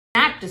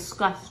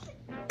disgusting.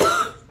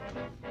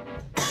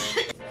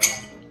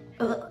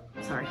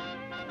 Sorry.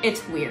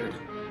 It's weird.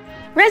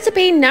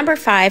 Recipe number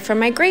 5 from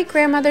my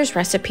great-grandmother's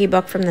recipe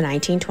book from the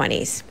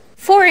 1920s.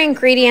 4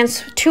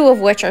 ingredients, 2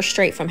 of which are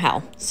straight from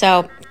hell.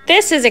 So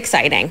this is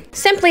exciting.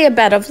 Simply a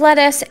bed of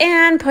lettuce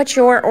and put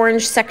your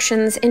orange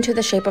sections into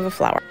the shape of a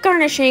flower.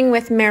 Garnishing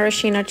with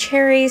maraschino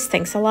cherries,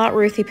 thanks a lot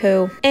Ruthie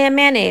Poo, and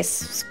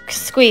mayonnaise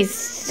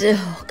squeezed,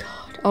 oh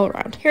god, all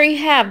around. Here you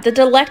have the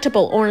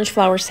delectable orange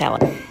flower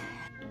salad.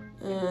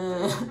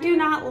 Do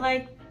not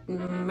like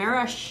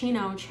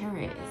maraschino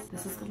cherries.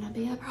 This is gonna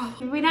be a problem.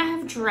 Did we not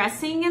have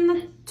dressing in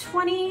the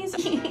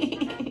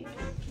 20s?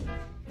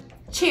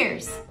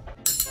 Cheers.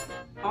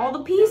 All the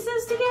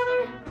pieces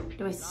together?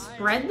 Do I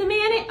spread the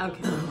mayonnaise? Okay.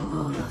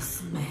 Oh, the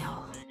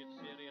smell.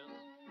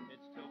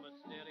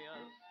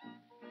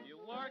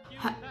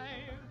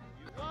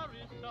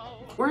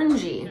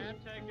 Orangey.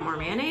 More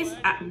mayonnaise?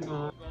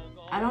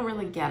 I don't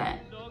really get it.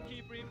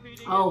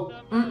 Oh,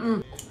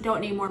 don't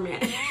need more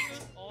mayonnaise.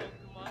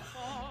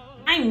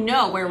 I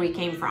know where we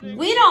came from.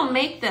 We don't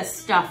make this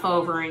stuff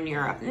over in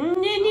Europe.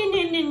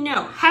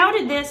 No. How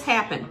did this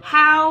happen?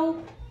 How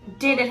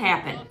did it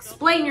happen?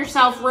 Explain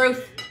yourself,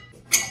 Ruth.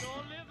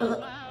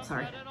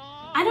 Sorry.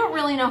 I don't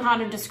really know how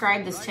to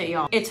describe this to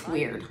y'all. It's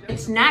weird.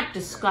 It's not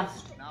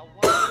disgusting.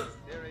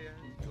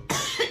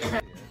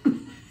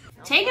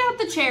 Take out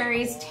the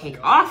cherries, take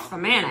off the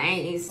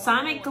mayonnaise,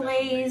 Sonic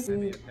glaze,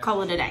 and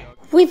call it a day.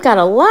 We've got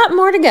a lot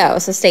more to go,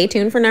 so stay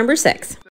tuned for number 6.